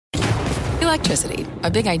Electricity,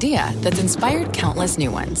 a big idea that's inspired countless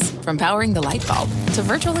new ones. From powering the light bulb to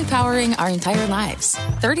virtually powering our entire lives.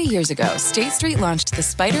 30 years ago, State Street launched the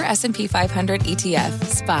Spider S&P 500 ETF,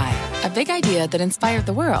 SPY. A big idea that inspired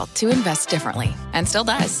the world to invest differently. And still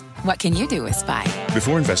does. What can you do with SPY?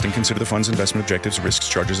 Before investing, consider the fund's investment objectives, risks,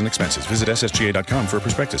 charges, and expenses. Visit ssga.com for a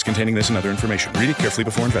prospectus containing this and other information. Read it carefully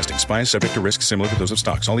before investing. SPY is subject to risks similar to those of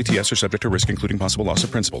stocks. All ETFs are subject to risk, including possible loss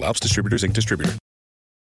of principal. Alps Distributors, Inc. Distributor.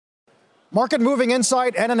 Market moving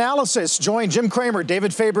insight and analysis. Join Jim Cramer,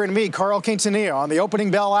 David Faber, and me, Carl Quintanilla, on the opening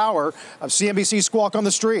bell hour of CNBC Squawk on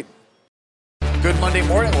the Street. Good Monday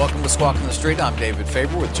morning. Welcome to Squawk on the Street. I'm David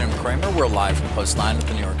Faber with Jim Cramer. We're live from Post 9 at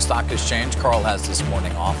the New York Stock Exchange. Carl has this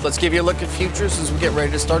morning off. Let's give you a look at futures as we get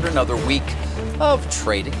ready to start another week of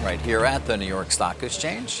trading right here at the New York Stock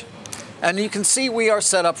Exchange. And you can see we are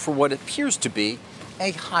set up for what appears to be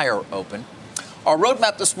a higher open. Our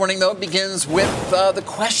roadmap this morning, though, begins with the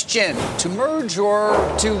question, to merge or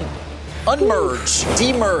to unmerge,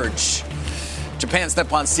 demerge. Japan's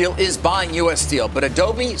Nippon Steel is buying U.S. Steel, but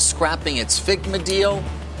Adobe scrapping its Figma deal,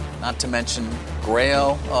 not to mention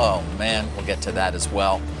Grail. Oh, man, we'll get to that as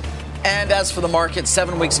well. And as for the market,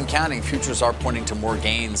 7 weeks and counting, futures are pointing to more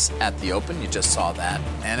gains at the open. You just saw that.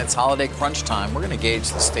 And it's holiday crunch time. We're going to gauge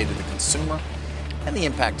the state of the consumer and the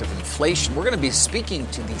impact of inflation. We're going to be speaking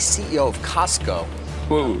to the CEO of Costco.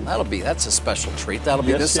 Whoa. That's a special treat. That'll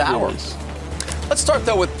be this hour. Let's start,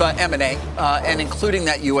 though, with M&A, and including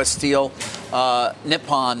that U.S. Steel,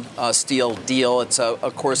 Nippon Steel deal. It's,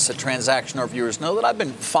 of course, a transaction our viewers know that I've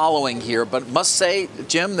been following here, but must say,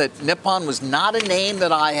 Jim, that Nippon was not a name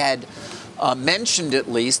that I had mentioned, at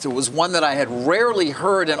least. It was one that I had rarely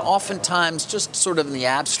heard, and oftentimes just sort of in the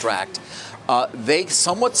abstract. They,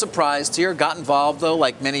 somewhat surprised here, got involved, though,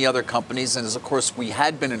 like many other companies. And as, of course, we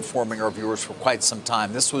had been informing our viewers for quite some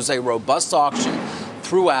time. This was a robust auction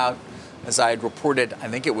throughout. As I had reported, I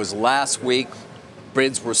think it was last week,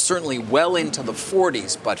 bids were certainly well into the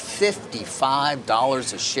 40s, but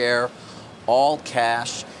 $55 a share, all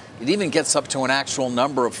cash. It even gets up to an actual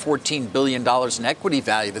number of $14 billion in equity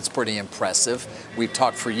value. That's pretty impressive. We've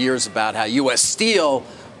talked for years about how U.S. Steel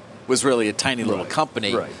was really a tiny little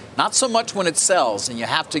company. Right. Not so much when it sells, and you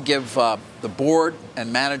have to give the board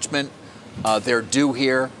and management their due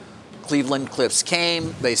here. Cleveland-Cliffs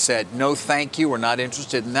came. They said, no, thank you. We're not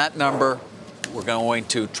interested in that number. We're going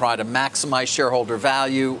to try to maximize shareholder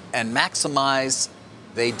value, and maximize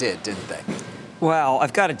they did, didn't they? Well,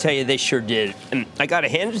 I've got to tell you, they sure did. And I got to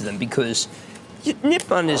hand it to them because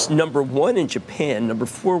Nippon is number 1 in Japan, number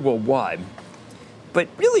 4 worldwide, but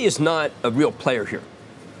really is not a real player here.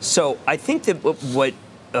 So I think that what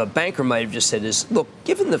a banker might have just said is, look,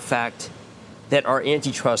 given the fact that our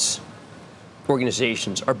antitrust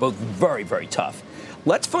organizations are both very, very tough,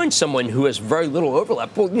 let's find someone who has very little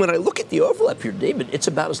overlap. Well, when I look at the overlap here, David, it's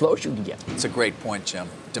about as low as you can get. It's a great point, Jim.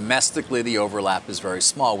 Domestically, the overlap is very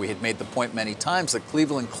small. We had made the point many times that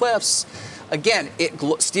Cleveland-Cliffs, again,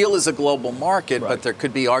 steel is a global market, right, but there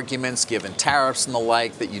could be arguments, given tariffs and the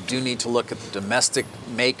like, that you do need to look at the domestic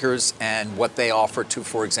makers and what they offer to,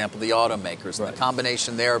 for example, the automakers. Right. And the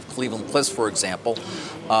combination there of Cleveland-Cliffs, for example,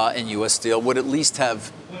 and U.S. Steel would at least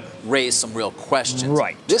have raised some real questions.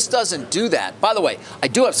 Right. This doesn't do that. By the way, I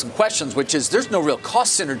do have some questions, which is there's no real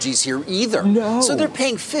cost synergies here either. No. So they're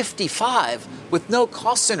paying $55 with no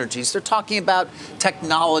cost synergies. They're talking about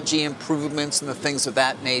technology improvements and the things of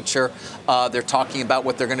that nature. They're talking about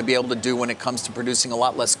what they're going to be able to do when it comes to producing a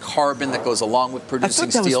lot less carbon that goes along with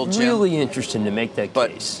producing steel. I thought that was really interesting to make that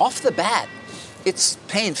But case. off the bat, it's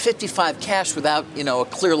paying $55 cash without, a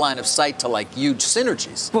clear line of sight to, huge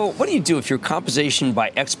synergies. Well, what do you do if your compensation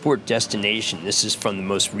by export destination, this is from the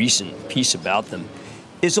most recent piece about them,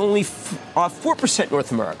 is only 4%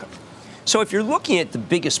 North America? So if you're looking at the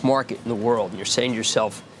biggest market in the world and you're saying to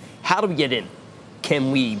yourself, how do we get in? Can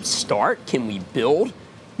we start? Can we build?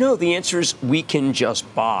 No, the answer is we can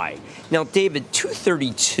just buy. Now, David,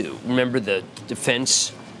 232, remember the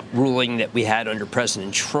defense ruling that we had under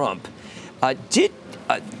President Trump,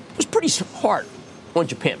 was pretty hard on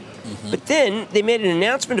Japan. Mm-hmm. But then they made an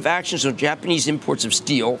announcement of actions on Japanese imports of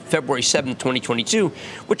steel, February 7, 2022,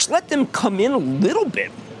 which let them come in a little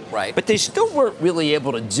bit. Right. But they still weren't really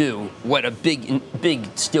able to do what a big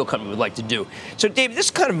steel company would like to do. So, Dave, this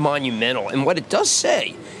is kind of monumental. And what it does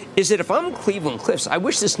say is that if I'm Cleveland-Cliffs, I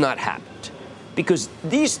wish this not happened. Because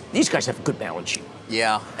these guys have a good balance sheet.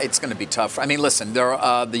 Yeah, it's going to be tough. I mean, listen, there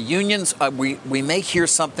are the unions. We may hear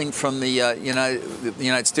something from the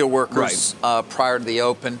United Steelworkers prior to the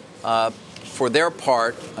open. For their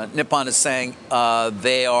part, Nippon is saying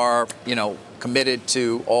they are, committed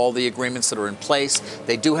to all the agreements that are in place.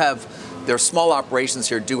 They do have their small operations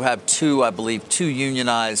here do have two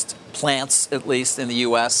unionized plants, at least in the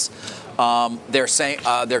U.S. They're saying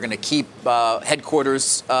they're going to keep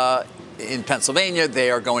headquarters in Pennsylvania.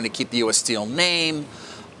 They are going to keep the U.S. Steel name.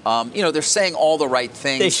 They're saying all the right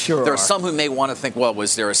things. They sure There are are some who may want to think, well,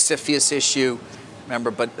 was there a CFIUS issue?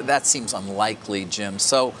 Remember, but that seems unlikely, Jim.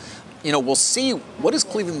 So, we'll see. What does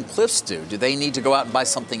Cleveland-Cliffs do? Do they need to go out and buy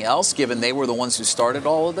something else, given they were the ones who started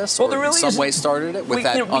all of this? Well, or in some way started it with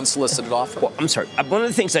that unsolicited offer? Well, I'm sorry. One of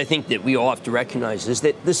the things I think that we all have to recognize is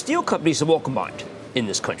that the steel companies have all combined in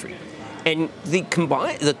this country. And the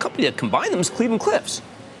company that combined them is Cleveland-Cliffs.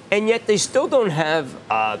 And yet they still don't have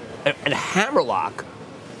a hammerlock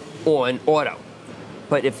on auto.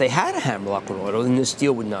 But if they had a hammerlock on auto, then this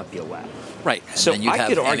deal would not be allowed. Right. So and you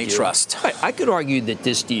have antitrust. I could argue that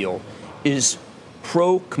this deal is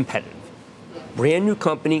pro-competitive. Brand new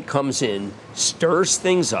company comes in, stirs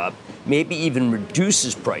things up, maybe even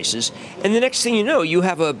reduces prices, and the next thing you know, you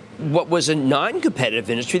have what was a non-competitive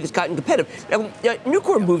industry that's gotten competitive. Now,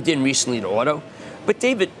 Nucor moved in recently to auto, but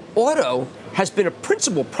David, auto has been a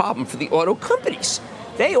principal problem for the auto companies.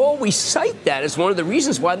 They always cite that as one of the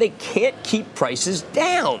reasons why they can't keep prices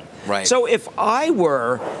down. Right. So if I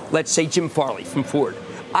were, let's say, Jim Farley from Ford,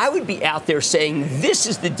 I would be out there saying, this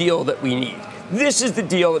is the deal that we need. This is the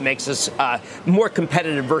deal that makes us more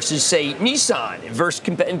competitive versus, say, Nissan,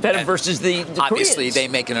 competitive versus the obviously, Koreans. They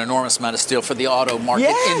make an enormous amount of steel for the auto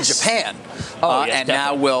market in Japan. Yes, and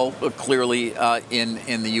now will clearly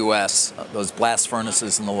in the U.S., those blast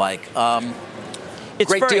furnaces and the like. It's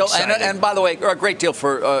great very deal. exciting. And by the way, a great deal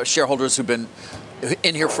for shareholders who've been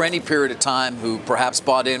in here for any period of time, who perhaps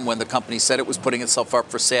bought in when the company said it was putting itself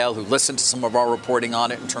up for sale, who listened to some of our reporting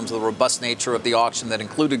on it in terms of the robust nature of the auction that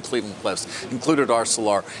included Cleveland-Cliffs, included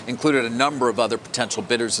Arcelor, included a number of other potential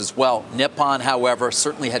bidders as well. Nippon, however,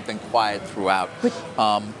 certainly had been quiet throughout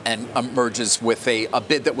and emerges with a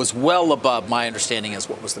bid that was well above, my understanding is,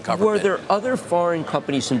 what was the cover Were bid. there other foreign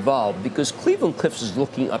companies involved? Because Cleveland-Cliffs is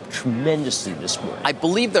looking up tremendously this morning. I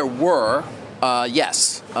believe there were.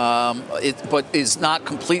 Yes, but is not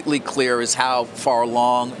completely clear is how far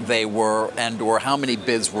along they were and or how many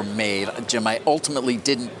bids were made. Jim, I ultimately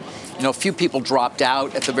didn't. A few people dropped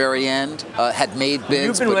out at the very end, had made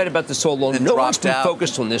bids. You've been right about this all along. No one's been out.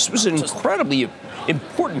 focused on this. It was an incredibly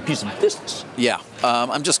important piece of business. Yeah,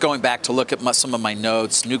 I'm just going back to look at some of my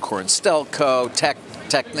notes. Nucor and Stelco,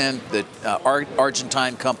 Technin, the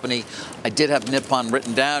Argentine company. I did have Nippon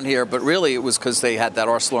written down here, but really it was because they had that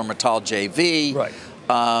ArcelorMittal JV. Right.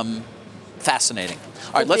 Fascinating.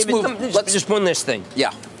 All right, let's David, move. Just one last thing.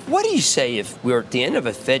 Yeah. What do you say if we're at the end of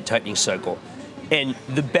a Fed tightening cycle and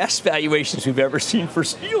the best valuations we've ever seen for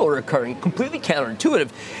steel are occurring, completely counterintuitive?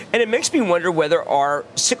 And it makes me wonder whether our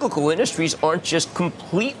cyclical industries aren't just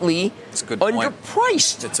completely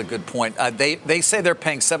underpriced. It's a good point. They say they're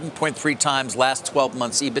paying 7.3 times last 12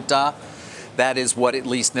 months EBITDA. That is what at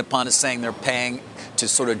least Nippon is saying they're paying to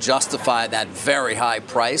sort of justify that very high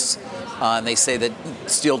price. And they say that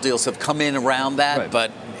steel deals have come in around that, right.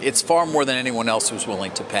 But it's far more than anyone else who's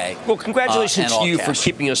willing to pay. Well, congratulations to you cash. for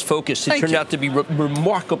keeping us focused. It turned out to be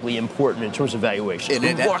remarkably important in terms of valuation.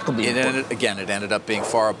 Remarkably important. It ended up being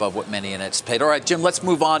far above what many anticipated. All right, Jim, let's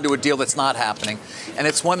move on to a deal that's not happening. And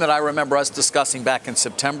it's one that I remember us discussing back in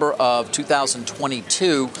September of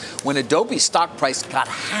 2022 when Adobe's stock price got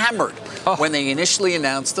hammered when they initially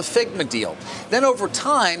announced the Figma deal. Then over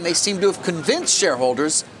time, they seem to have convinced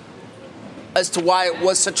shareholders as to why it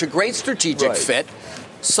was such a great strategic fit.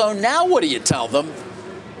 So now what do you tell them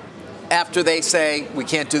after they say we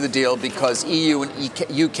can't do the deal because EU and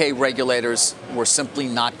UK regulators were simply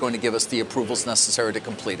not going to give us the approvals necessary to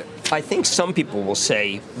complete it? I think some people will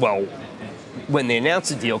say, well, when they announced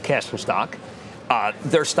the deal, cash and stock,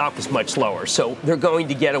 their stock was much lower. So they're going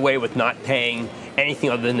to get away with not paying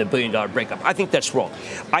anything other than the $1 billion breakup. I think that's wrong.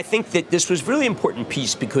 I think that this was really important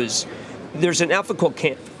piece because there's an outfit called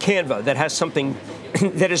Canva that has something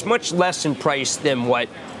that is much less in price than what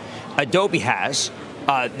Adobe has,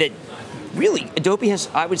 that really Adobe has,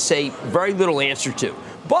 I would say, very little answer to.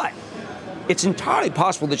 But it's entirely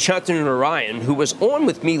possible that Shantanu Narayan, who was on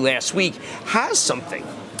with me last week, has something,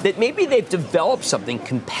 that maybe they've developed something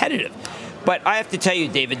competitive. But I have to tell you,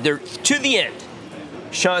 David, to the end,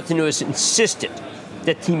 Shantanu has insisted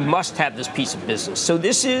that he must have this piece of business. So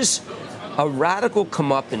this is a radical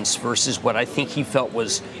comeuppance versus what I think he felt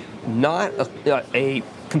was not a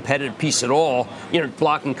competitive piece at all,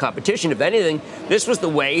 blocking competition. If anything, this was the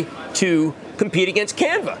way to compete against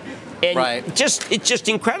Canva. And it's just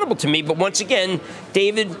incredible to me. But once again,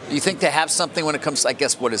 David, you think they have something when it comes to, I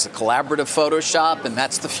guess, what is it, collaborative Photoshop, and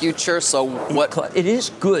that's the future? So what? It is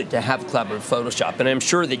good to have collaborative Photoshop, and I'm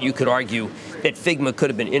sure that you could argue that Figma could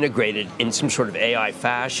have been integrated in some sort of AI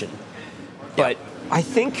fashion. But I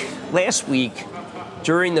think last week,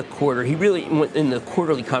 during the quarter, he really, in the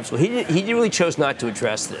quarterly conference call, he really chose not to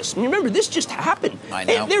address this. And remember, this just happened. I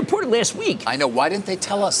know. They reported last week. I know. Why didn't they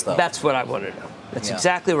tell us, though? That's what I want to know. That's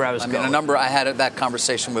exactly where I was going. I had that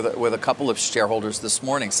conversation with a couple of shareholders this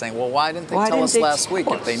morning saying, well, why didn't they tell us last week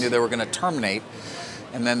if they knew they were going to terminate?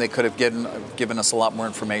 And then they could have given us a lot more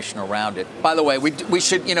information around it. By the way, we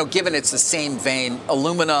should, given it's the same vein,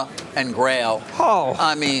 Illumina and Grail. Oh.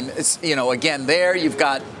 I mean, it's, again, there you've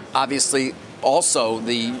got, obviously, also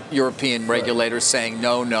the European regulators saying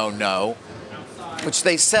no, no, no, which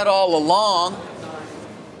they said all along.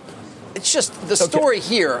 It's just the story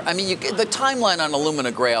here. I mean, the timeline on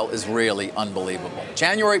Illumina Grail is really unbelievable.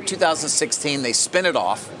 January of 2016, they spin it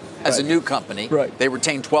off as a new company. Right. They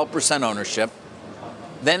retain 12% ownership.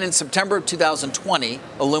 Then in September of 2020,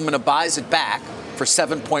 Illumina buys it back for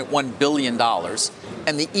 $7.1 billion.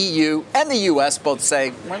 And the EU and the US both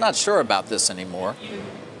say, we're not sure about this anymore.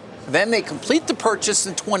 Then they complete the purchase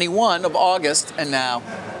in 21 of August, and now,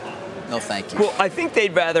 no thank you. Well, I think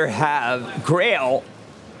they'd rather have Grail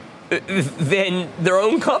than their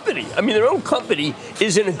own company. I mean, their own company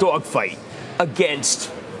is in a dogfight against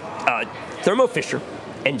Thermo Fisher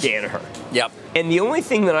and Danaher. Yep. And the only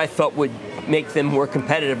thing that I thought would make them more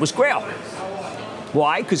competitive was Grail.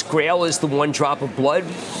 Why? Because Grail is the one drop of blood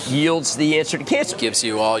yields the answer to cancer. Gives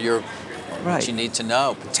you all your what you need to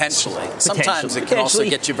know, potentially. Sometimes it can also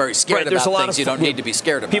get you very scared about things you don't need to be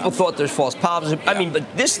scared about. People thought there's false positives. I mean,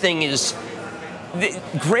 but this thing is...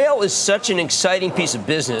 Grail is such an exciting piece of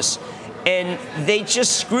business, and they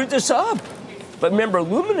just screwed this up. But remember,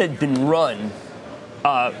 Illumina had been run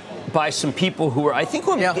by some people who were, I think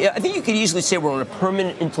you could easily say we're on a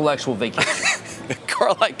permanent intellectual vacation.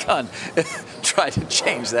 Carl Icahn tried to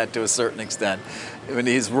change that to a certain extent. I mean,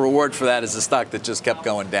 his reward for that is a stock that just kept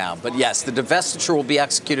going down. But yes, the divestiture will be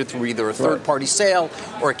executed through either a third-party sale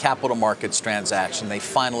or a capital markets transaction. They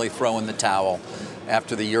finally throw in the towel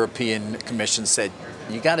after the European Commission said,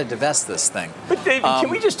 you got to divest this thing. But David, can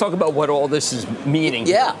we just talk about what all this is meaning?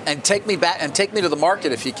 Yeah, and take me back and take me to the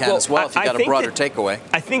market if you can as well, if you got a broader takeaway.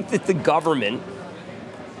 I think that the government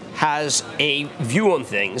has a view on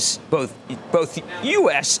things, both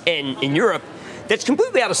U.S. and in Europe, that's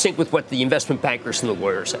completely out of sync with what the investment bankers and the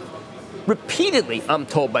lawyers say. Repeatedly, I'm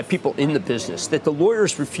told by people in the business that the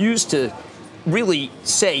lawyers refuse to really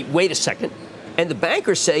say, wait a second, and the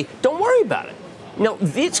bankers say, don't worry about it. Now,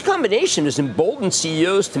 this combination has emboldened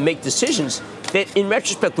CEOs to make decisions that, in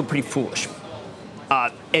retrospect, were pretty foolish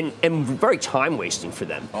and very time-wasting for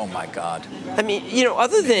them. Oh, my God. I mean,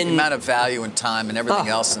 other than... The amount of value and time and everything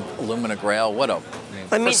else in Illumina Grail,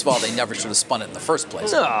 first of all, they never should have spun it in the first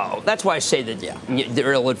place. No, that's why I say that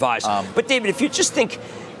they're ill-advised. But, David, if you just think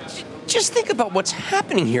about what's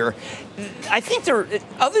happening here, I think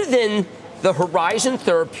other than the Horizon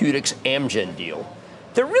Therapeutics Amgen deal,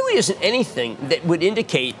 there really isn't anything that would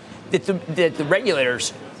indicate that the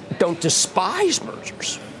regulators don't despise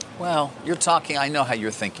mergers. Well, you're talking, I know how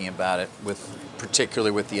you're thinking about it,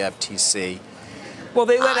 particularly with the FTC. Well,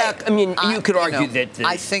 they let out, you could argue that...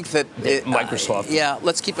 I think that Microsoft...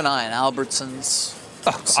 let's keep an eye on Albertsons.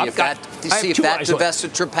 See if that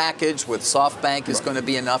divestiture package with SoftBank is going to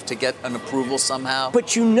be enough to get an approval somehow.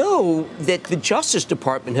 But you know that the Justice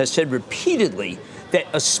Department has said repeatedly that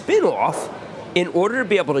a spin-off, in order to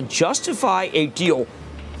be able to justify a deal,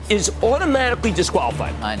 is automatically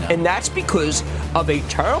disqualified. I know. And that's because of a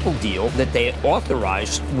terrible deal that they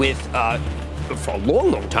authorized with, for a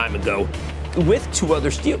long, long time ago, with two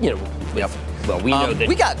other steel, Well, we know that...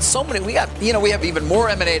 We got so many... We have even more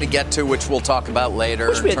M&A to get to, which we'll talk about later.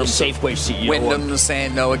 We had the Safeway CEO. Wyndham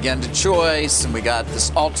saying no again to Choice, and we got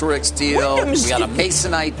this Alteryx deal. We got a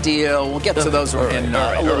Masonite deal. We'll get to those a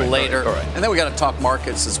little later. All right. And then we got to talk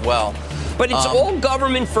markets as well. But it's all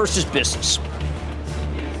government versus business.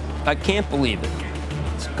 I can't believe it.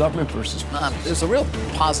 It's government versus business. There's a real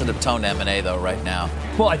positive tone to M&A, though, right now.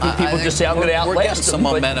 Well, I think people just say, I'm going to outlast them. We're getting some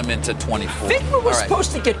momentum into 24. Figma was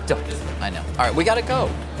supposed to get done. I know. All right, we got to go.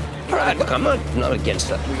 All right, look, I'm not against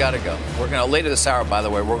that. We got to go. We're going to, later this hour, by the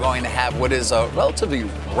way, we're going to have what is a relatively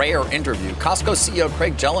rare interview. Costco CEO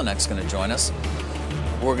Craig Jelinek's going to join us.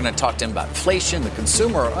 We're going to talk to him about inflation, the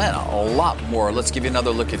consumer, and a lot more. Let's give you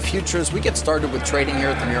another look at futures. We get started with trading here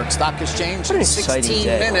at the New York Stock Exchange in 16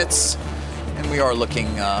 minutes. And we are looking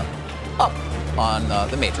up on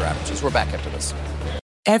the major averages. We're back after this.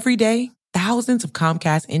 Every day, thousands of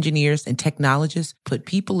Comcast engineers and technologists put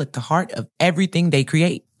people at the heart of everything they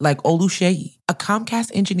create. Like Oluseyi, a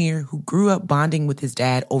Comcast engineer who grew up bonding with his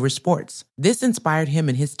dad over sports. This inspired him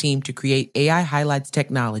and his team to create AI Highlights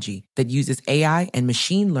technology that uses AI and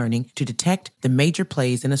machine learning to detect the major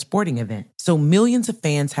plays in a sporting event, so millions of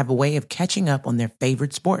fans have a way of catching up on their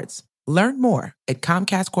favorite sports. Learn more at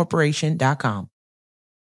ComcastCorporation.com.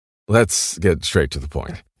 Let's get straight to the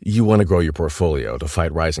point. You want to grow your portfolio to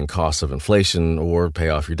fight rising costs of inflation or pay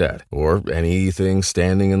off your debt, or anything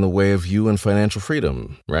standing in the way of you and financial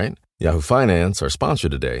freedom, right? Yahoo Finance, our sponsor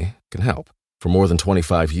today, can help. For more than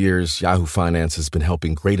 25 years, Yahoo Finance has been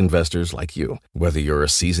helping great investors like you. Whether you're a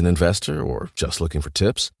seasoned investor or just looking for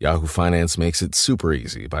tips, Yahoo Finance makes it super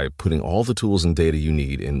easy by putting all the tools and data you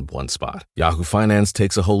need in one spot. Yahoo Finance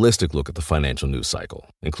takes a holistic look at the financial news cycle,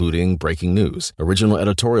 including breaking news, original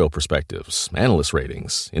editorial perspectives, analyst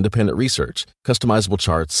ratings, independent research, customizable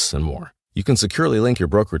charts, and more. You can securely link your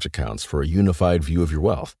brokerage accounts for a unified view of your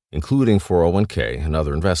wealth, including 401k and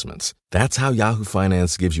other investments. That's how Yahoo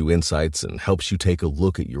Finance gives you insights and helps you take a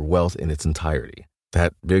look at your wealth in its entirety.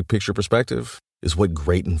 That big picture perspective is what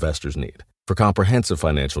great investors need. For comprehensive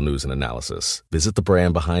financial news and analysis, visit the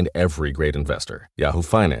brand behind every great investor,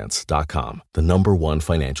 yahoofinance.com, the #1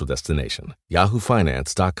 financial destination,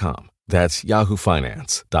 yahoofinance.com. That's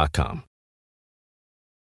yahoofinance.com.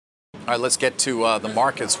 All right, let's get to the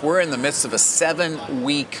markets. We're in the midst of a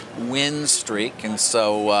 7-week win streak, and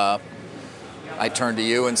so I turn to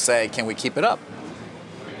you and say, can we keep it up?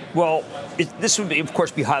 Well, this would, of course,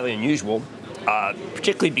 be highly unusual,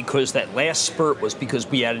 particularly because that last spurt was because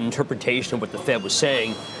we had an interpretation of what the Fed was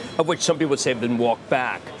saying, of which some people would say have been walked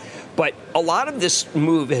back. But a lot of this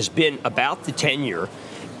move has been about the 10-year,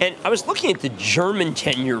 and I was looking at the German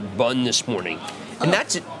 10-year bund this morning, and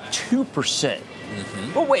that's at 2%.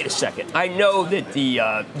 Mm-hmm. But wait a second. I know that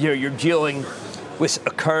you're dealing with a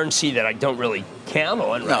currency that I don't really count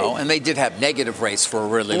on. Right? No, and they did have negative rates for a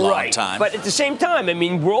really long time. But at the same time, I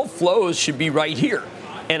mean, world flows should be right here.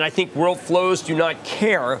 And I think world flows do not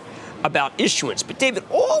care about issuance. But, David,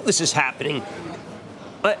 all this is happening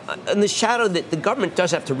in the shadow that the government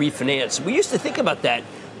does have to refinance. We used to think about that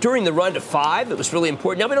during the run to 5. It was really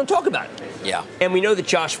important. Now we don't talk about it. Yeah. And we know that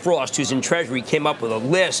Josh Frost, who's in Treasury, came up with a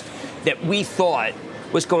list that we thought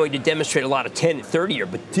was going to demonstrate a lot of 10 and 30-year,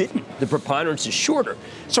 but didn't. The preponderance is shorter.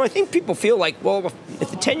 So I think people feel like, well, if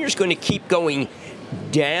the 10-year is going to keep going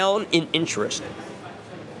down in interest,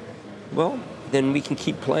 well, then we can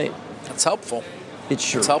keep playing. That's helpful.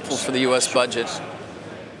 It's helpful for the U.S. budget.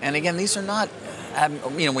 And again, these are not,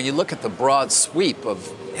 when you look at the broad sweep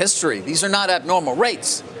of history, these are not abnormal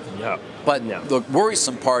rates. No. But the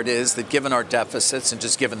worrisome part is that given our deficits and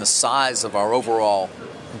just given the size of our overall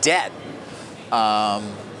debt and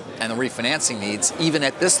the refinancing needs, even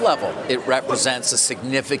at this level, it represents a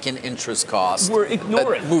significant interest cost. We're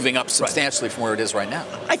ignoring moving up substantially from where it is right now.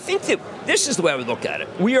 I think that this is the way I would look at it.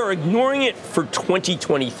 We are ignoring it for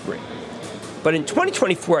 2023. But in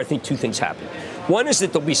 2024, I think two things happen. One is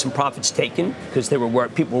that there'll be some profits taken because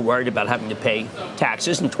people were worried about having to pay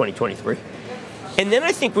taxes in 2023. And then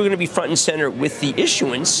I think we're going to be front and center with the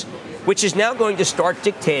issuance, which is now going to start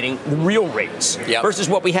dictating the real rates versus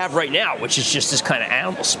what we have right now, which is just this kind of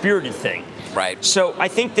animal-spirited thing. Right. So I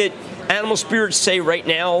think that animal spirits say right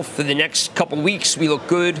now for the next couple of weeks we look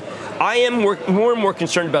good. I am more and more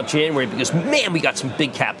concerned about January because, man, we got some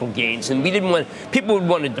big capital gains, and people would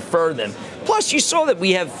want to defer them. Plus, you saw that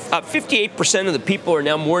we have 58% of the people are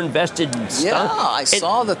now more invested in stock. Yeah, I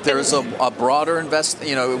saw that there's a broader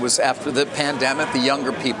it was after the pandemic, the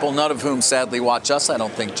younger people, none of whom sadly watch us, I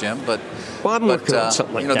don't think, Jim, but I'm working on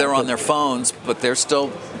something like that. They're on their phones, but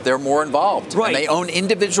they're more involved. Right. And they own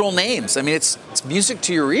individual names. I mean, it's music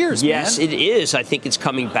to your ears, yes, man. It is. I think it's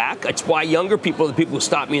coming back. It's why younger people are the people who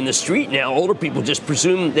stop me in the street now. Older people just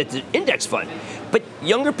presume that the index fund. But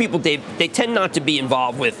younger people, Dave, they tend not to be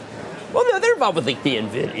involved with, they're involved with like the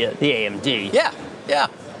NVIDIA, the AMD. Yeah.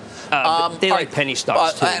 They like penny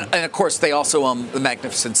stocks, too. And, of course, they also own the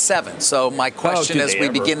Magnificent Seven. So my question as we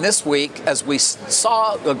begin this week, as we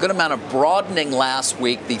saw a good amount of broadening last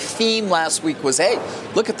week, the theme last week was, hey,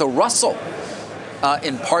 look at the Russell.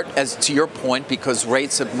 In part, as to your point, because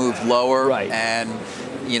rates have moved lower. Right. And,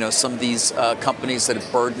 some of these companies that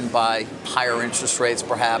are burdened by higher interest rates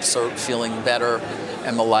perhaps are feeling better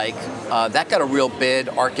and the like. That got a real bid.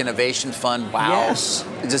 ARK Innovation Fund, wow. Yes.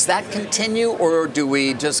 Does that continue, or do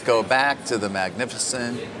we just go back to the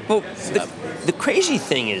Magnificent? Well, the crazy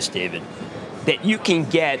thing is, David, that you can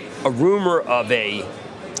get a rumor of a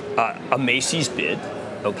Macy's bid,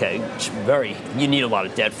 okay, which you need a lot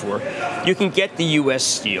of debt for. You can get the U.S.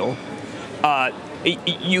 Steel.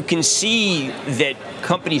 You can see that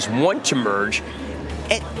companies want to merge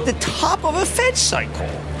at the top of a Fed cycle.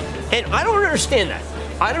 And I don't understand that.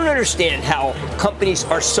 I don't understand how companies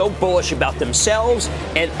are so bullish about themselves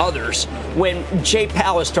and others when Jay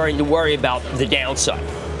Powell is starting to worry about the downside.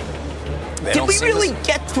 Did we really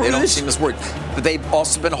get through this? They don't seem as worried. But they've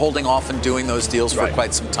also been holding off and doing those deals for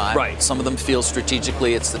quite some time. Right. Some of them feel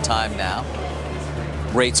strategically it's the time now.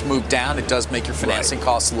 Rates move down. It does make your financing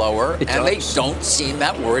costs lower. They don't seem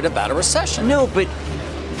that worried about a recession. No, but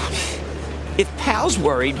if Powell's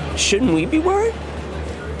worried, shouldn't we be worried?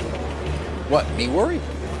 What, me worried?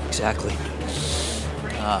 Exactly.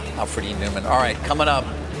 Alfred E. Newman. All right, coming up,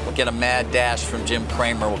 we'll get a mad dash from Jim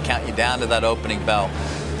Cramer. We'll count you down to that opening bell.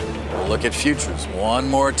 We'll look at futures one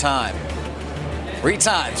more time. 3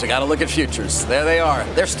 times we got to look at futures. There they are.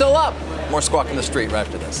 They're still up. More Squawk in the Street right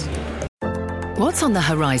after this. What's on the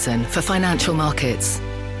horizon for financial markets?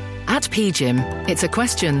 At PGIM, it's a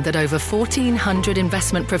question that over 1,400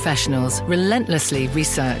 investment professionals relentlessly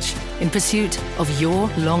research in pursuit of your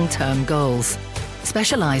long-term goals.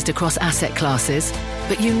 Specialized across asset classes,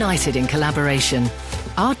 but united in collaboration,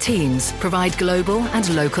 our teams provide global and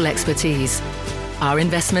local expertise. Our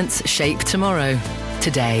investments shape tomorrow,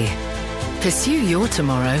 today. Pursue your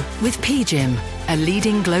tomorrow with PGIM, a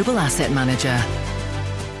leading global asset manager.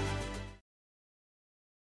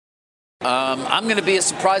 I'm going to be as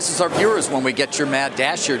surprised as our viewers when we get your mad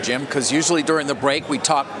dash here, Jim, because usually during the break we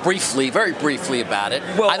talk very briefly about it.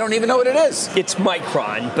 Well, I don't even know what it is. It's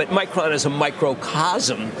Micron, but Micron is a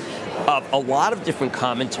microcosm of a lot of different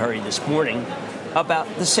commentary this morning about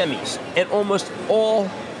the semis, and almost all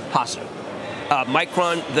positive.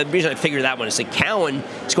 Micron, the reason I figured that one is that Cowen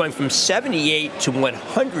is going from $78 to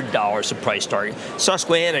 $100 a price target.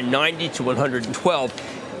 Susquehanna, $90 to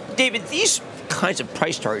 $112. David, these kinds of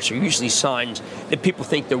price targets are usually signs that people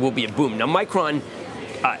think there will be a boom. Now, Micron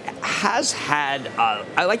has had,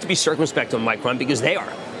 I like to be circumspect on Micron because they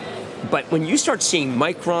are. But when you start seeing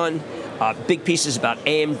Micron, big pieces about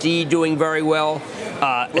AMD doing very well.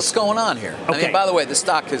 What's going on here? Okay. I mean, by the way, the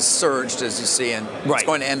stock has surged, as you see, and it's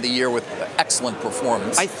going to end the year with excellent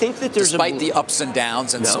performance. I think that there's despite the ups and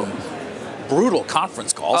downs and some brutal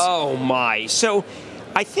conference calls. Oh, my. So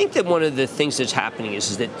I think that one of the things that's happening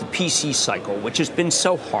is that the PC cycle, which has been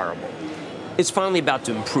so horrible, is finally about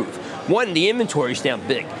to improve. One, the inventory is down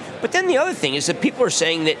big. But then the other thing is that people are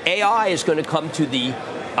saying that AI is going to come to the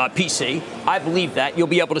PC. I believe that. You'll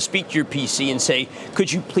be able to speak to your PC and say,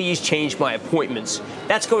 could you please change my appointments?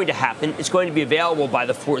 That's going to happen. It's going to be available by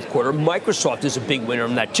the fourth quarter. Microsoft is a big winner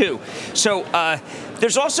on that, too. So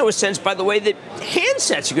there's also a sense, by the way, that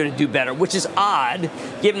handsets are going to do better, which is odd,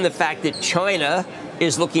 given the fact that China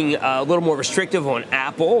is looking a little more restrictive on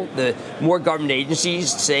Apple. The more government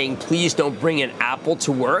agencies saying, please don't bring in Apple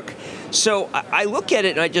to work. So I look at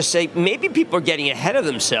it and I just say, maybe people are getting ahead of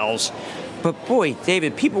themselves. But boy,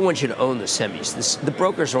 David, people want you to own the semis. The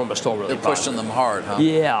brokers are almost all really They're pushing them hard, huh?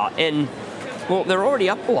 Yeah, and, well, they're already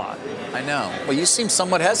up a lot. I know. Well, you seem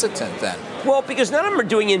somewhat hesitant then. Well, because none of them are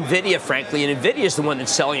doing NVIDIA, frankly, and NVIDIA is the one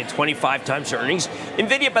that's selling at 25 times earnings.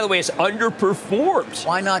 NVIDIA, by the way, is underperformed.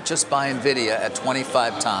 Why not just buy NVIDIA at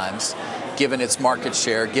 25 times, given its market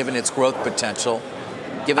share, given its growth potential,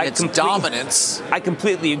 given its dominance? I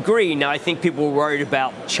completely agree. Now, I think people were worried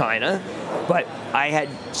about China, but I had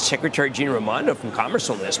Secretary Gina Raimondo from Commerce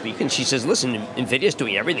on last week, and she says, listen, NVIDIA's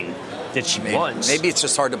doing everything that she wants. Maybe it's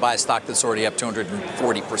just hard to buy a stock that's already up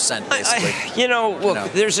 240%, basically.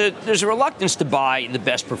 Look, there's a reluctance to buy the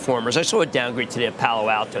best performers. I saw a downgrade today at Palo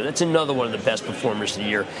Alto. That's another one of the best performers of the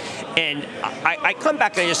year. And I come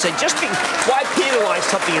back and I just say, why penalize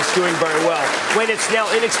something that's doing very well when it's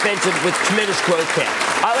now inexpensive with tremendous growth path?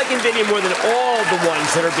 I like NVIDIA more than all the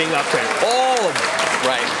ones that are being upgraded. All of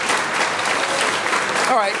them. Right.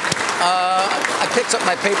 All right, I picked up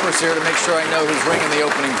my papers here to make sure I know who's ringing the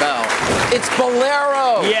opening bell. It's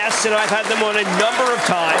Bolero. Yes, and I've had them on a number of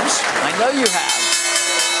times. I know you have.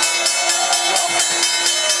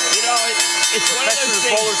 It's one of those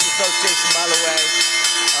things. Bowlers Association, by the way,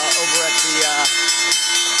 over at the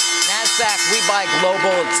NASDAQ. We Buy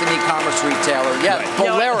Global. It's an e-commerce retailer. Yeah, right.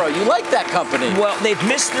 Bolero. You like that company? Well, they've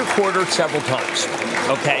missed their quarter several times.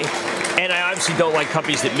 Okay. And I obviously don't like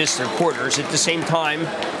companies that miss their quarters. At the same time,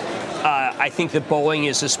 I think that bowling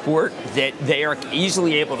is a sport that they are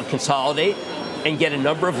easily able to consolidate and get a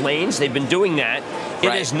number of lanes. They've been doing that.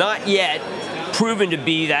 It is not yet proven to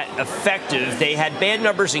be that effective. They had bad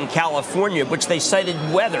numbers in California, which they cited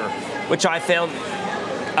weather, which I found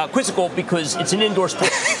quizzical because it's an indoor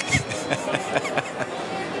sport.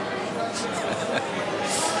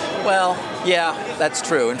 Well, yeah, that's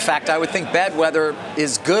true. In fact, I would think bad weather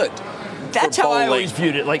is good. That's how I always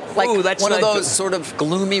viewed it. Like ooh, that's one of those sort of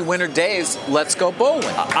gloomy winter days. Let's go bowling.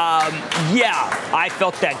 Yeah, I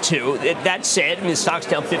felt that too. That said, the stock's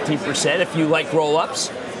down 15%. If you like roll-ups,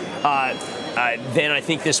 then I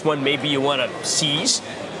think this one maybe you want to seize.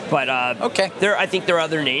 But okay, I think there are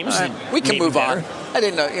other names. Right. We can move on. I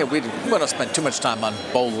didn't know. We didn't want to spend too much time on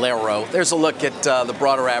Bolero. There's a look at the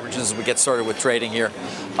broader averages as we get started with trading here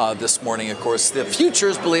this morning. Of course, the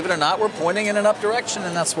futures, believe it or not, we're pointing in an up direction,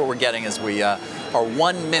 and that's what we're getting as we are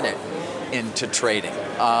 1 minute into trading.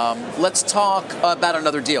 Let's talk about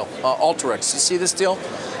another deal, Alteryx. You see this deal?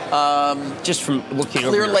 Just from looking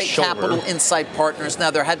over your Clear Lake shoulder. Capital Insight Partners.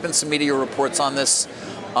 Now, there had been some media reports on this,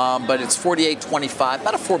 but it's $48.25,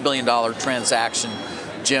 about a $4 billion transaction,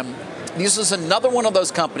 Jim. This is another one of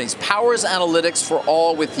those companies, powers analytics for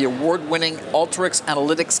all with the award-winning Alteryx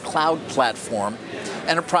Analytics Cloud platform.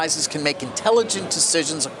 Enterprises can make intelligent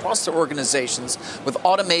decisions across their organizations with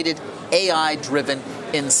automated AI-driven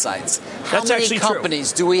insights. How many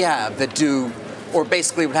companies do we have that do, or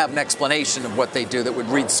basically would have an explanation of what they do that would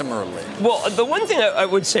read similarly? Well, the one thing I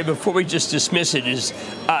would say before we just dismiss it is,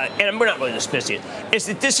 and we're not really dismissing it, is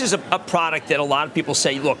that this is a product that a lot of people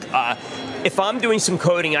say, look, if I'm doing some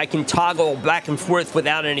coding, I can toggle back and forth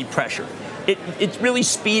without any pressure. It really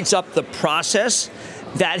speeds up the process.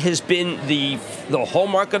 That has been the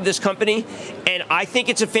hallmark of this company, and I think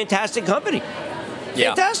it's a fantastic company.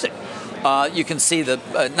 Yeah. Fantastic. You can see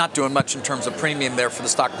that not doing much in terms of premium there for the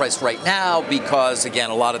stock price right now because, again,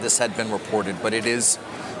 a lot of this had been reported, but it is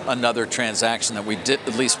another transaction that we did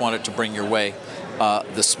at least wanted to bring your way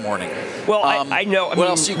this morning. Well, I know. What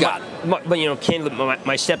else you got? Candidly,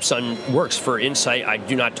 my stepson works for Insight. I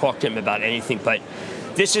do not talk to him about anything, but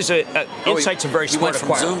this is Insight's a very smart acquirer. He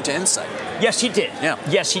went from Zoom to Insight. Yes, he did. Yeah.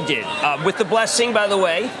 Yes, he did. With the blessing, by the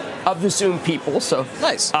way, of the Zoom people. So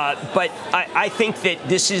nice. But I think that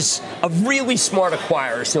this is a really smart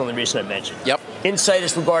acquirer. Is the only reason I mentioned. Yep. Insight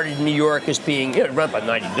is regarded in New York as being around about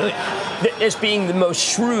 $90 billion, as being the most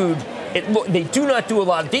shrewd. They do not do a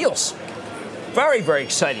lot of deals. Very, very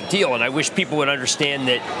exciting deal, and I wish people would understand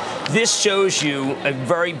that this shows you a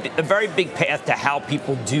very big path to how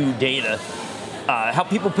people do data, how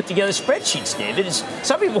people put together spreadsheets, David.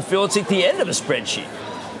 Some people feel it's at the end of a spreadsheet.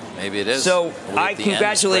 Maybe it is. So I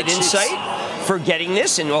congratulate Insight for getting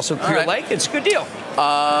this, and also Clear Lake. It's a good deal.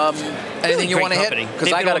 Anything you want to hit?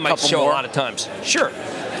 Because I got a couple more. A lot of times. Sure.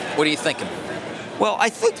 What are you thinking? Well, I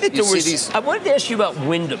think that there was. I wanted to ask you about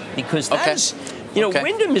Wyndham because that's.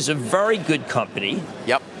 Wyndham is a very good company.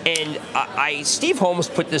 Yep. And Steve Holmes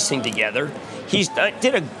put this thing together. He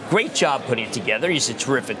did a great job putting it together. He's a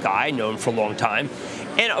terrific guy. I know him for a long time.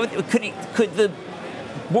 And could the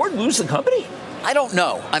board lose the company? I don't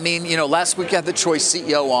know. I mean, last week I had the Choice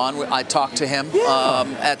CEO on. I talked to him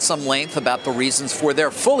at some length about the reasons for their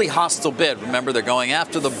fully hostile bid. Remember, they're going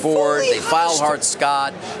after the board. They filed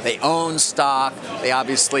Hart-Scott. They own stock. They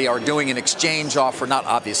obviously are doing an exchange offer. Not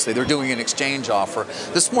obviously. They're doing an exchange offer.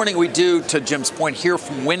 This morning we do, to Jim's point, hear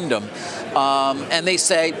from Wyndham. And they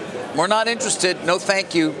say, we're not interested. No,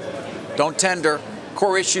 thank you. Don't tender.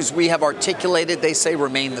 Core issues we have articulated, they say,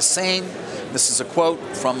 remain the same. This is a quote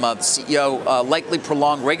from the CEO, likely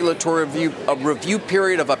prolonged regulatory review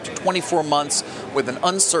period of up to 24 months with an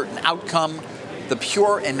uncertain outcome. The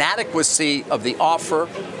pure inadequacy of the offer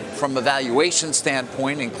from a valuation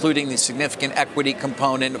standpoint, including the significant equity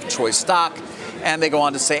component of Choice stock. And they go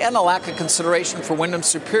on to say, and a lack of consideration for Wyndham's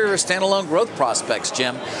superior standalone growth prospects,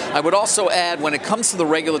 Jim. I would also add, when it comes to the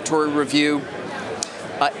regulatory review,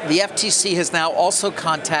 the FTC has now also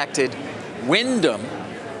contacted Wyndham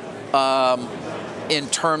in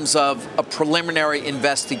terms of a preliminary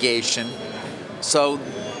investigation. So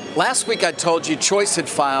last week I told you Choice had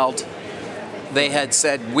filed. They had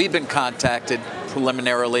said, we've been contacted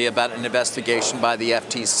preliminarily about an investigation by the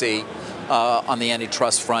FTC on the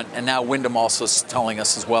antitrust front. And now Wyndham also is telling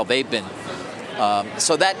us as well they've been.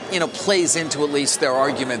 So that, plays into at least their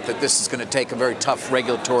argument that this is going to take a very tough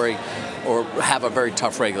regulatory or have a very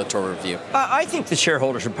tough regulatory review. I think the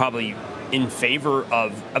shareholders are probably in favor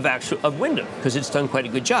of Wyndham because it's done quite a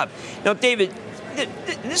good job. Now, David,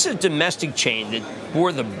 this is a domestic chain that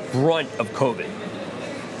bore the brunt of COVID.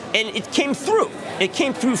 And it came through. It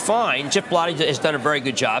came through fine. Jeff Blotty has done a very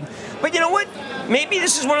good job. But you know what? Maybe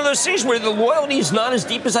this is one of those things where the loyalty is not as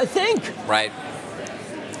deep as I think. Right.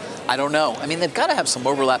 I don't know. I mean, they've got to have some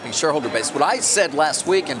overlapping shareholder base. What I said last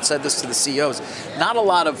week, and said this to the CEOs, not a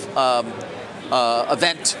lot of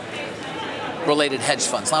event related hedge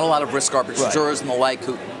funds, not a lot of risk arbitrageurs and the like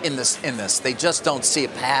who in this. They just don't see a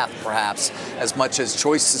path, perhaps, as much as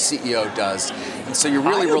Choice, the CEO, does. And so you're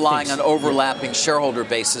really relying on overlapping shareholder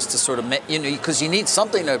bases to sort of, because you need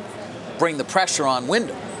something to bring the pressure on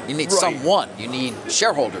Wyndham. You need someone. You need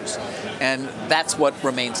shareholders. And that's what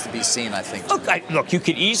remains to be seen, I think. Look, you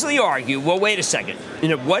could easily argue, well, wait a second.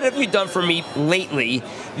 What have you done for me lately?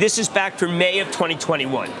 This is back to May of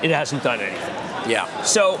 2021. It hasn't done anything. Yeah.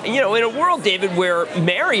 So, in a world, David, where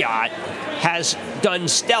Marriott has done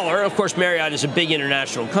stellar, of course, Marriott is a big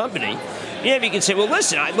international company, you can say, well,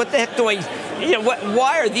 listen, what the heck do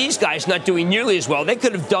why are these guys not doing nearly as well? They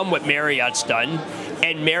could have done what Marriott's done,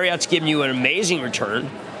 and Marriott's given you an amazing return.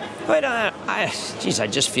 But, I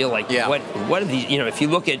just feel like, what are these, if you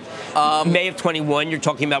look at May of 21, you're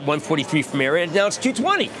talking about 143 for Marriott, now it's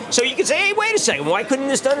 220. So you could say, hey, wait a second, why couldn't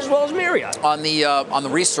this done as well as Marriott? On the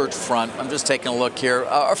research front, I'm just taking a look here.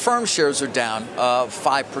 Our firm shares are down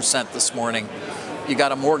 5% this morning. You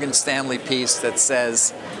got a Morgan Stanley piece that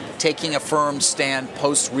says, taking a firm stand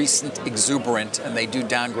post-recent exuberant, and they do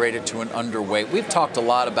downgrade it to an underweight. We've talked a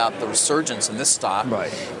lot about the resurgence in this stock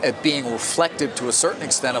being reflective to a certain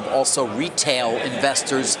extent of also retail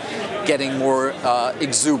investors getting more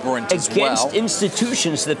exuberant as well. Against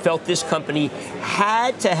institutions that felt this company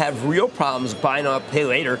had to have real problems buying up, pay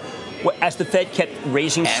later, as the Fed kept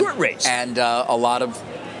raising short rates. And a lot of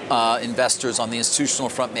investors on the institutional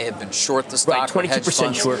front may have been short the stock.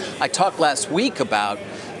 22% short. I talked last week about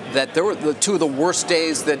that there were the two of the worst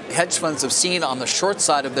days that hedge funds have seen on the short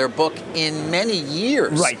side of their book in many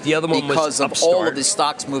years. Right. The other one was Upstart. Because of all of these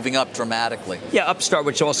stocks moving up dramatically. Yeah, Upstart,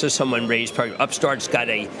 which also someone raised. Upstart's got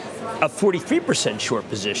a 43% short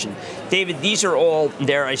position. David, these are all,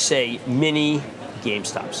 dare I say, mini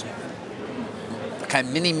GameStops. Kind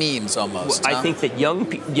of mini memes almost. I think that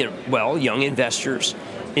young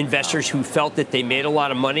investors who felt that they made a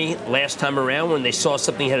lot of money last time around when they saw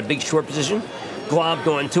something had a big short position, globbed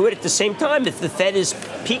onto it. At the same time, if the Fed is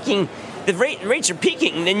peaking, the rates are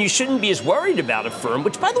peaking, then you shouldn't be as worried about a firm,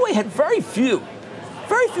 which, by the way, had very few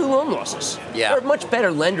loan losses. Yeah. They're a much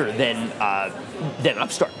better lender than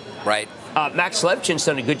Upstart. Right. Max Levchin's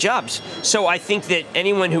done a good job. So I think that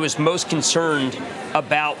anyone who was most concerned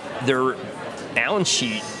about their balance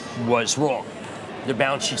sheet was wrong. Their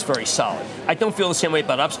balance sheet's very solid. I don't feel the same way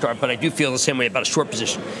about Upstart, but I do feel the same way about a short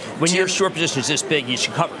position. When your short position is this big, you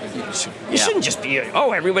should cover it. You shouldn't just be,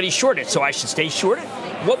 everybody's shorted, so I should stay shorted.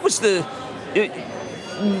 What was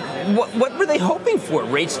what were they hoping for?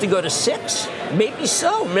 Rates to go to 6? Maybe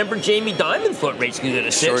so. Remember, Jamie Dimon thought rates could go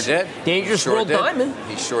to 6. Sure did. Dangerous World Diamond.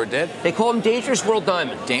 He sure did. They call him Dangerous World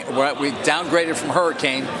Diamond. We downgraded from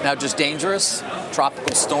hurricane, now just dangerous.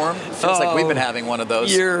 Tropical storm. Feels like we've been having one of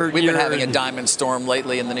those. We've been having a diamond storm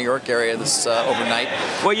lately in the New York area this overnight.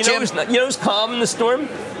 Well, you know who's calm in the storm?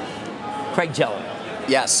 Craig Jelinek.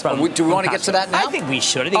 Yes. Do we want to get to that now? I think we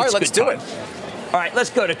should. All right, let's do it. All right, let's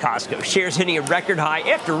go to Costco. Shares hitting a record high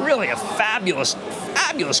after really a fabulous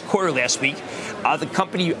quarter last week. The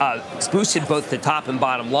company boosted both the top and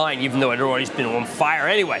bottom line, even though it had always been on fire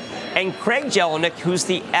anyway. And Craig Jelinek, who's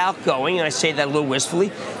the outgoing, and I say that a little wistfully,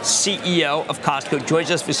 CEO of Costco,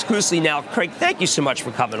 joins us exclusively now. Craig, thank you so much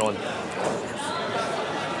for coming on.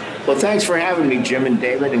 Well, thanks for having me, Jim and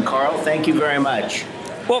David and Carl. Thank you very much.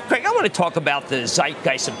 Well, Craig, I want to talk about the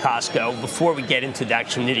zeitgeist of Costco before we get into the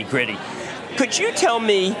actual nitty-gritty. Could you tell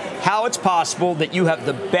me how it's possible that you have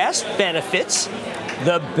the best benefits,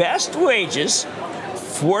 the best wages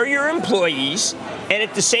for your employees, and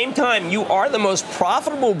at the same time, you are the most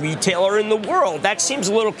profitable retailer in the world? That seems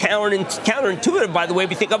a little counterintuitive by the way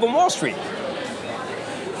we think of on Wall Street.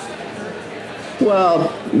 Well,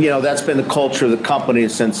 that's been the culture of the company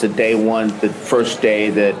since the first day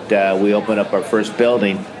that we opened up our first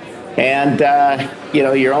building. And,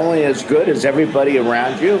 you're only as good as everybody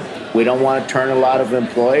around you. We don't want to turn a lot of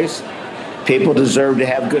employees. People deserve to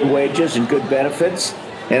have good wages and good benefits.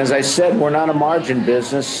 And as I said, we're not a margin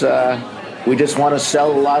business. We just want to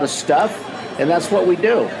sell a lot of stuff, and that's what we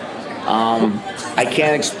do. I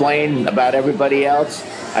can't explain about everybody else.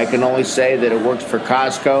 I can only say that it works for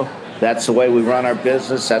Costco. That's the way we run our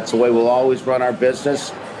business. That's the way we'll always run our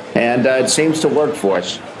business. And it seems to work for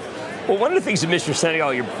us. Well, one of the things that Mr.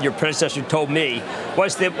 Senegal, your predecessor, told me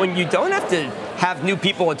was that when you don't have to have new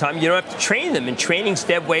people all the time, you don't have to train them, and training's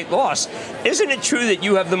dead weight loss. Isn't it true that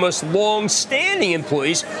you have the most long-standing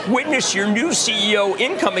employees? Witness your new CEO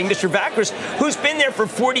incoming, Mr. Vacris, who's been there for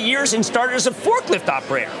 40 years and started as a forklift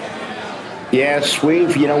operator. Yes,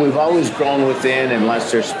 we've always grown within,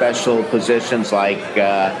 unless there's special positions like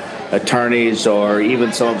attorneys or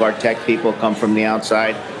even some of our tech people come from the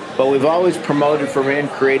outside. but we've always promoted from in,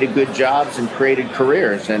 created good jobs and created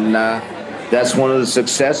careers. And that's one of the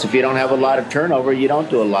success. If you don't have a lot of turnover, you don't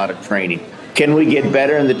do a lot of training. Can we get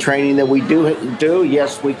better in the training that we do?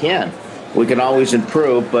 Yes, we can. We can always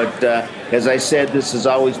improve. But as I said, this has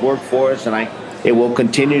always worked for us, and it will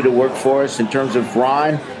continue to work for us. In terms of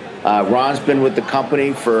Ron, Ron's been with the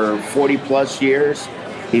company for 40 plus years.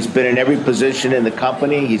 He's been in every position in the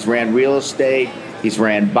company. He's ran real estate. He's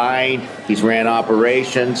ran buying. He's ran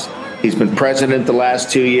operations. He's been president the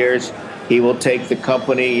last 2 years. He will take the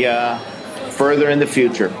company further in the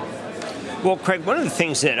future. Well, Craig, one of the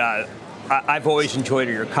things that I've always enjoyed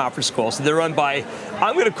are your conference calls. They're run by,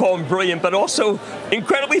 I'm going to call him brilliant, but also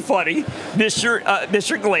incredibly funny, Mr.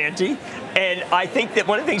 Galanti. And I think that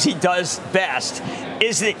one of the things he does best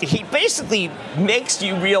is that he basically makes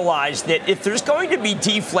you realize that if there's going to be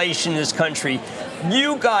deflation in this country,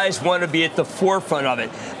 you guys want to be at the forefront of it.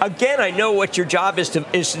 Again, I know what your job is to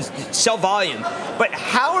sell volume, but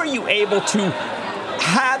how are you able to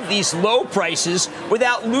have these low prices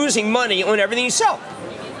without losing money on everything you sell?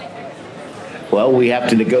 Well, we have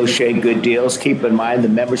to negotiate good deals. Keep in mind the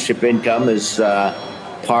membership income is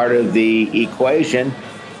part of the equation.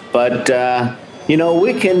 But,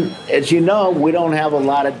 we can, as you know, we don't have a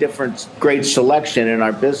lot of different great selection in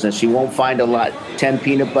our business. You won't find 10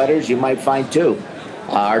 peanut butters. You might find 2.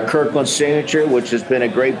 Our Kirkland Signature, which has been a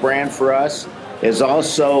great brand for us, is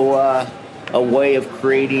also a way of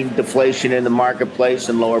creating deflation in the marketplace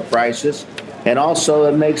and lower prices. And also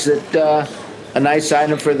it makes it a nice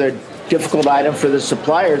item difficult item for the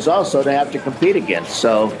suppliers also to have to compete against.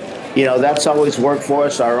 So, that's always worked for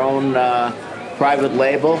us, our own private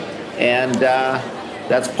label, and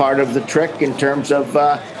that's part of the trick in terms of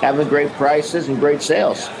having great prices and great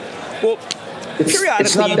sales. Well,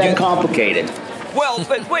 it's not that complicated. Well,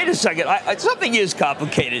 but wait a second. Something is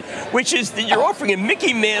complicated, which is that you're offering a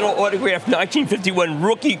Mickey Mantle autographed 1951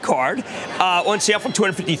 rookie card on sale for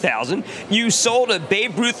 $250,000. You sold a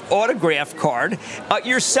Babe Ruth autograph card.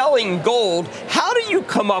 You're selling gold. How do you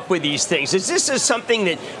come up with these things? Is this something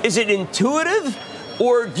is it intuitive?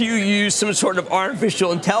 Or do you use some sort of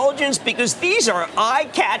artificial intelligence? Because these are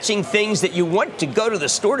eye-catching things that you want to go to the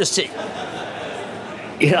store to see.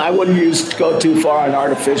 I wouldn't go too far on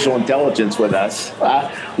artificial intelligence with us.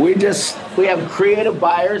 We have creative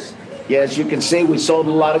buyers. Yeah, as you can see, we sold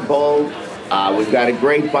a lot of gold. We've got a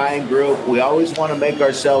great buying group. We always want to make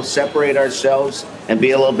ourselves, separate ourselves, and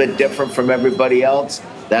be a little bit different from everybody else.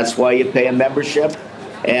 That's why you pay a membership.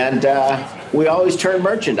 And we always turn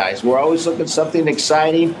merchandise. We're always looking for something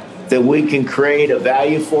exciting that we can create a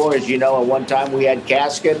value for. As you know, at one time we had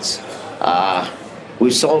caskets. We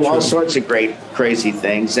sold all sorts of great, crazy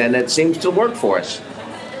things, and it seems to work for us.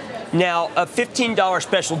 Now, a $15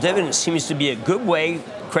 special dividend seems to be a good way,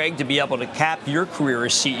 Craig, to be able to cap your career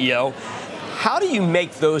as CEO. How do you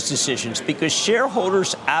make those decisions? Because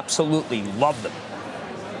shareholders absolutely love them.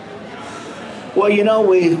 Well,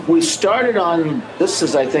 we started on, this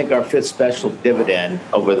is, I think, our 5th special dividend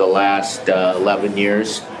over the last 11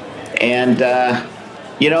 years. And,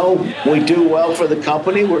 we do well for the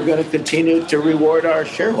company. We're going to continue to reward our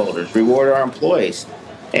shareholders, reward our employees.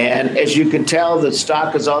 And as you can tell, the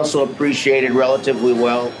stock has also appreciated relatively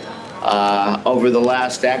well over the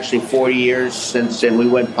last, actually, 40 years since we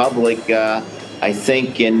went public, I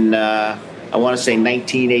think, in, I want to say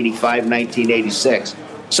 1985, 1986.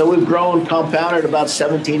 So we've grown compounded about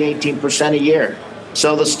 17, 18% a year.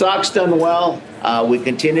 So the stock's done well. We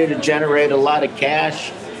continue to generate a lot of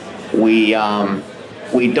cash. We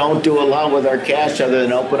don't do a lot with our cash other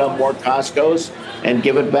than open up more Costco's and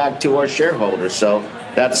give it back to our shareholders. So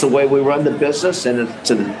that's the way we run the business. And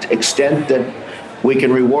to the extent that we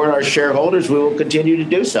can reward our shareholders, we will continue to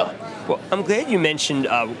do so. Well, I'm glad you mentioned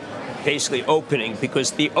basically opening,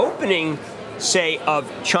 because the opening, say, of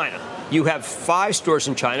China. You have 5 stores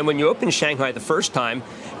in China. When you opened Shanghai the first time,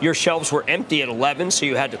 your shelves were empty at 11, so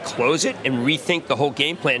you had to close it and rethink the whole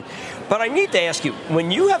game plan. But I need to ask you,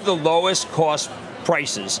 when you have the lowest cost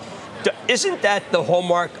prices, isn't that the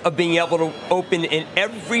hallmark of being able to open in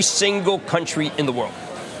every single country in the world?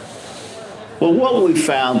 Well, what we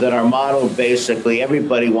found that our model, basically,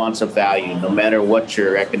 everybody wants a value, no matter what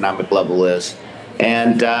your economic level is.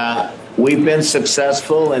 And we've been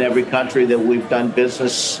successful in every country that we've done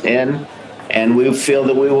business in, and we feel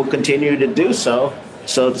that we will continue to do so.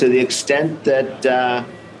 So to the extent that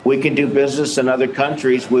we can do business in other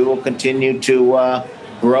countries, we will continue to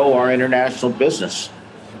grow our international business.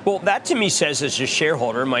 Well, that to me says, as a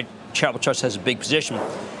shareholder, my charitable trust has a big position,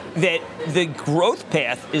 that the growth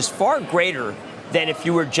path is far greater than if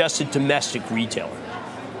you were just a domestic retailer.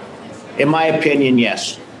 In my opinion,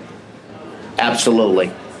 yes.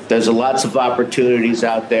 Absolutely. There's lots of opportunities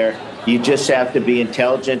out there. You just have to be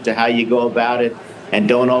intelligent to how you go about it and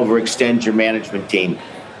don't overextend your management team.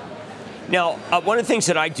 Now, one of the things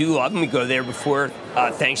that I do love, and we go there before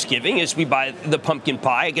Thanksgiving, is we buy the pumpkin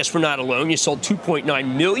pie. I guess we're not alone. You sold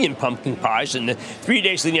 2.9 million pumpkin pies in the 3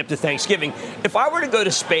 days leading up to Thanksgiving. If I were to go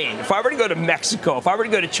to Spain, if I were to go to Mexico, if I were to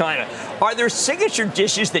go to China, are there signature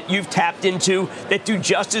dishes that you've tapped into that do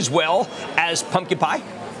just as well as pumpkin pie?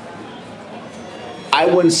 I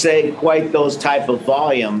wouldn't say quite those type of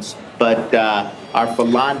volumes, but our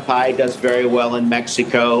flan pie does very well in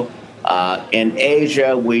Mexico. In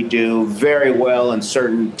Asia, we do very well in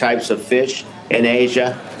certain types of fish in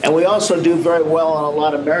Asia. And we also do very well on a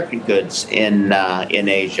lot of American goods in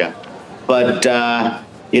Asia. But,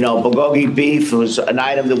 bulgogi beef was an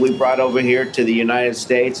item that we brought over here to the United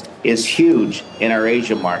States, is huge in our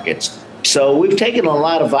Asia markets. So we've taken a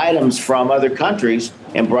lot of items from other countries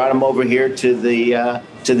and brought them over here to the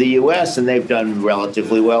U.S., and they've done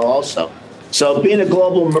relatively well also. So being a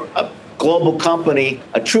global company,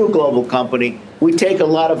 a true global company, we take a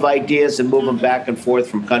lot of ideas and move them back and forth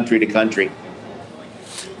from country to country.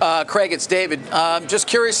 Craig, it's David. Just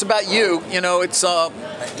curious about you. You know, it's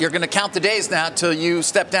you're going to count the days now till you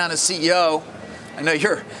step down as CEO. I know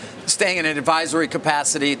you're staying in an advisory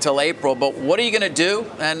capacity till April, but what are you going to do?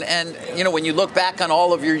 And you know, when you look back on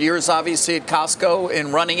all of your years, obviously at Costco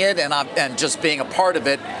in running it and just being a part of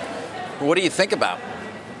it, what do you think about?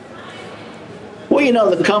 Well, you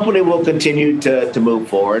know, the company will continue to move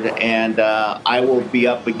forward, and I will be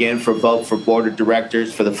up again for vote for board of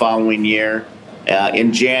directors for the following year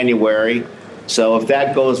in January. So if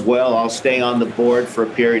that goes well, I'll stay on the board for a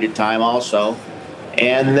period of time also.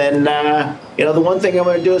 And then, the one thing I'm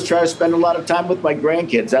going to do is try to spend a lot of time with my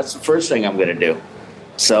grandkids. That's the first thing I'm going to do.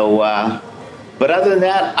 So, but other than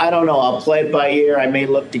that, I don't know. I'll play it by ear. I may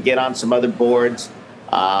look to get on some other boards.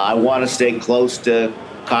 I want to stay close to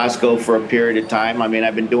Costco for a period of time. I mean,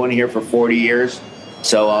 I've been doing it here for 40 years.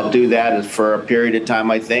 So I'll do that for a period of time,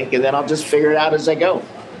 I think. And then I'll just figure it out as I go.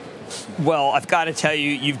 Well, I've got to tell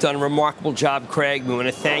you, you've done a remarkable job, Craig. We want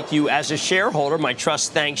to thank you as a shareholder. My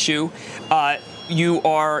trust thanks you. You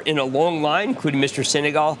are in a long line, including Mr.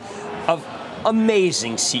 Senegal, of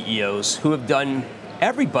amazing CEOs who have done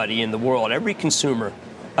everybody in the world, every consumer,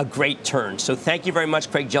 a great turn. So thank you very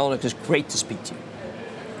much, Craig Jelinek. It's great to speak to you.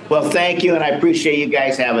 Well, thank you, and I appreciate you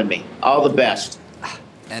guys having me. All the best.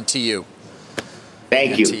 And to you.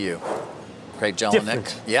 Thank you. And to you. Craig Jelinek.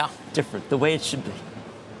 Different. Yeah. Different, the way it should be.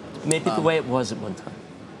 Maybe the way it was at one time.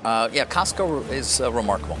 Costco is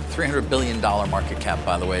remarkable. $300 billion market cap,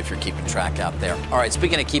 by the way, if you're keeping track out there. All right,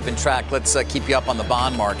 speaking of keeping track, let's keep you up on the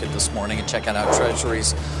bond market this morning and check out how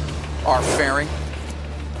treasuries are faring.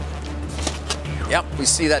 Yep, we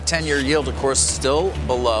see that 10-year yield, of course, still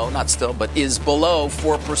below, not still, but is below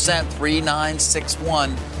 4%,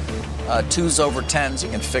 3.961. Twos over tens. You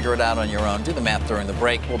can figure it out on your own. Do the math during the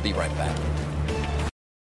break. We'll be right back.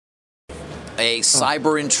 A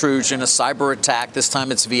cyber intrusion, a cyber attack. This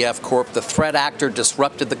time it's VF Corp. The threat actor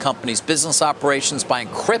disrupted the company's business operations by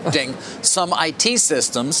encrypting some IT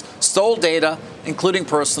systems, stole data, including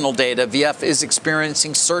personal data. VF is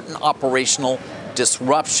experiencing certain operational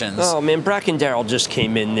disruptions. Oh, man, Bracken Darrell just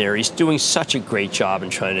came in there. He's doing such a great job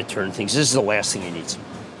in trying to turn things. This is the last thing he needs.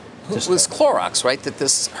 It was Clorox, right, that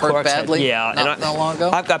this hurt Clorox badly? Yeah. Not long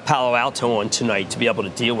ago? I've got Palo Alto on tonight to be able to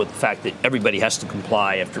deal with the fact that everybody has to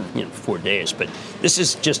comply after 4 days. But this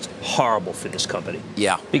is just horrible for this company.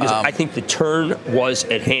 Yeah. Because I think the turn was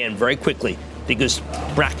at hand very quickly because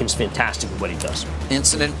Bracken's fantastic at what he does.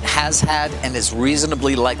 Incident has had and is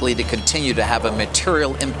reasonably likely to continue to have a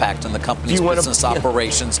material impact on the company's business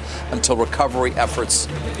operations until recovery efforts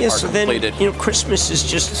are completed. Then, Christmas is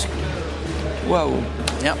just, whoa.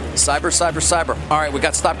 Yep, cyber. All right, we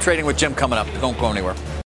got Stop Trading with Jim coming up. Don't go anywhere.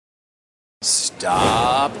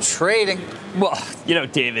 Stop trading. Well,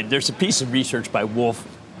 David, there's a piece of research by Wolf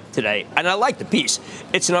today, and I like the piece.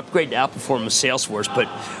 It's an upgrade to outperform the Salesforce, but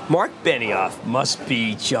Mark Benioff must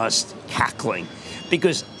be just cackling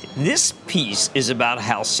because this piece is about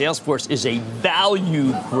how Salesforce is a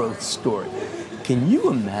value growth story. Can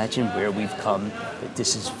you imagine where we've come that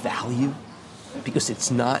this is value? Because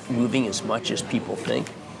it's not moving as much as people think.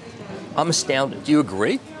 I'm astounded. Do you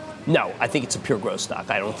agree? No, I think it's a pure growth stock.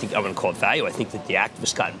 I don't think I want to call it value. I think that the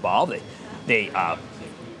activists got involved. They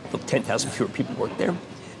 10,000 fewer people work there,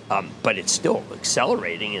 but it's still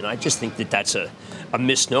accelerating. And I just think that that's a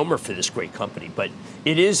misnomer for this great company. But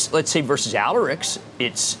it is, let's say, versus Alarix,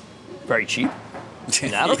 it's very cheap.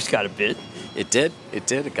 And Alarix got a bid. It did.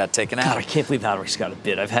 It got taken out. God, I can't believe Alarix got a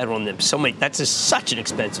bid. I've had one of them so many. That's such an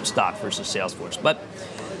expensive stock versus Salesforce. But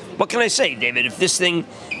what can I say, David? If this thing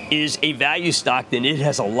is a value stock, then it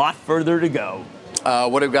has a lot further to go.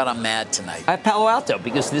 What have we got on MAD tonight? I have Palo Alto,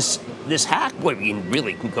 because this hack, boy, we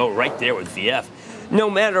really can go right there with VF.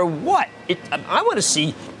 No matter what, I want to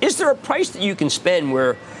see, is there a price that you can spend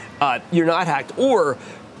where you're not hacked, or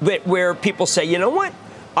where people say, you know what,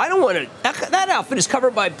 I don't want to, that outfit is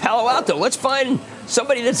covered by Palo Alto. Let's find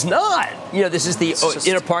somebody that's not. This is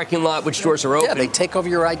in a parking lot which doors are open. Yeah, they take over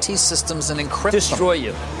your IT systems and encrypt Destroy them.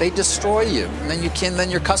 you. They destroy you. And then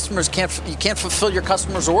your customers can't fulfill your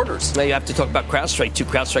customers' orders. Now you have to talk about CrowdStrike too.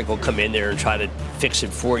 CrowdStrike will come in there and try to fix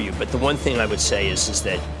it for you. But the one thing I would say is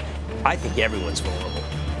that I think everyone's vulnerable.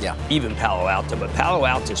 Yeah. Even Palo Alto. But Palo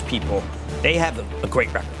Alto's people, they have a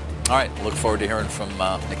great record. All right. Look forward to hearing from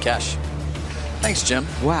Nikesh. Thanks, Jim.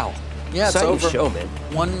 Wow. Yeah, it's exciting over. Show, man.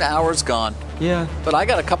 1 hour's gone. Yeah. But I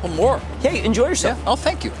got a couple more. Hey, enjoy yourself. Yeah. Oh,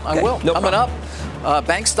 thank you. I will. No Coming problem. up,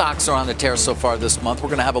 bank stocks are on the tear so far this month. We're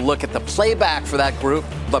going to have a look at the playback for that group,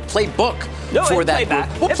 but playbook for that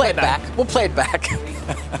group. We'll play it back. We'll play it back.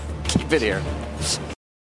 Keep it here.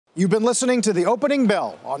 You've been listening to The Opening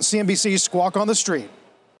Bell on CNBC's Squawk on the Street.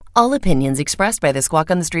 All opinions expressed by the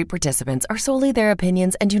Squawk on the Street participants are solely their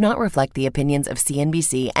opinions and do not reflect the opinions of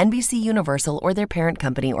CNBC, NBC Universal, or their parent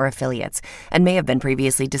company or affiliates, and may have been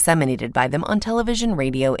previously disseminated by them on television,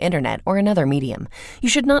 radio, internet, or another medium. You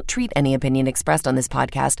should not treat any opinion expressed on this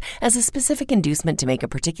podcast as a specific inducement to make a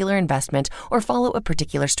particular investment or follow a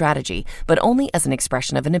particular strategy, but only as an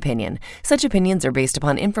expression of an opinion. Such opinions are based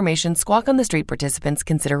upon information Squawk on the Street participants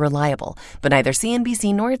consider reliable, but neither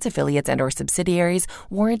CNBC nor its affiliates and or subsidiaries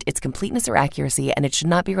warrant its completeness or accuracy, and it should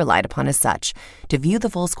not be relied upon as such. To view the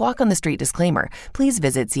full Squawk on the Street disclaimer, please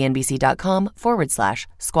visit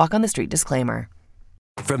cnbc.com/Squawk on the Street disclaimer.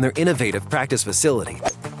 From their innovative practice facility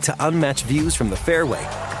to unmatched views from the fairway,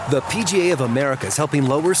 the PGA of America is helping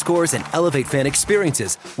lower scores and elevate fan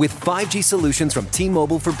experiences with 5G solutions from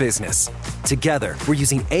T-Mobile for Business. Together, we're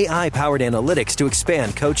using AI-powered analytics to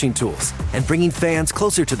expand coaching tools and bringing fans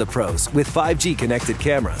closer to the pros with 5G connected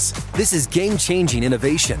cameras. This is game-changing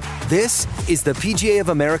innovation. This is the PGA of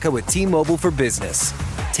America with T-Mobile for Business.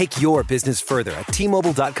 Take your business further at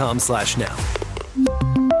T-Mobile.com/now.